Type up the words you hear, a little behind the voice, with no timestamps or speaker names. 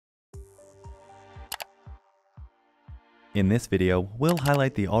In this video, we'll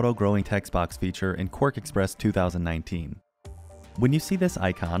highlight the auto-growing text box feature in QuarkXPress 2019. When you see this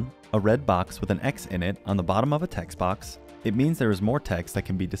icon, a red box with an X in it on the bottom of a text box, it means there is more text that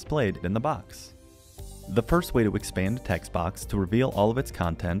can be displayed in the box. The first way to expand a text box to reveal all of its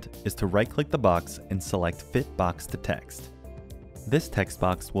content is to right-click the box and select Fit Box to Text. This text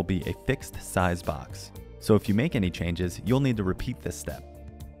box will be a fixed size box, so if you make any changes, you'll need to repeat this step.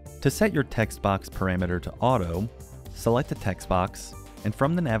 To set your text box parameter to auto, select the text box, and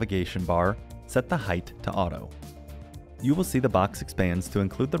from the navigation bar, set the height to auto. You will see the box expands to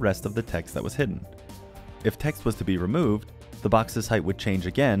include the rest of the text that was hidden. If text was to be removed, the box's height would change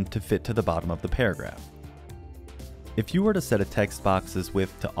again to fit to the bottom of the paragraph. If you were to set a text box's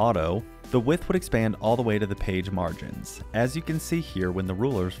width to auto, the width would expand all the way to the page margins, as you can see here when the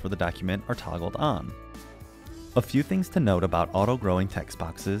rulers for the document are toggled on. A few things to note about auto-growing text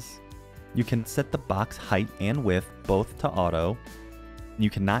boxes. You can set the box height and width both to auto. You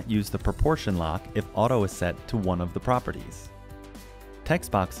cannot use the proportion lock if auto is set to one of the properties. Text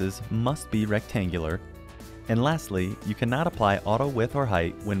boxes must be rectangular. And lastly, you cannot apply auto width or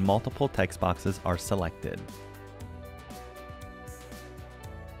height when multiple text boxes are selected.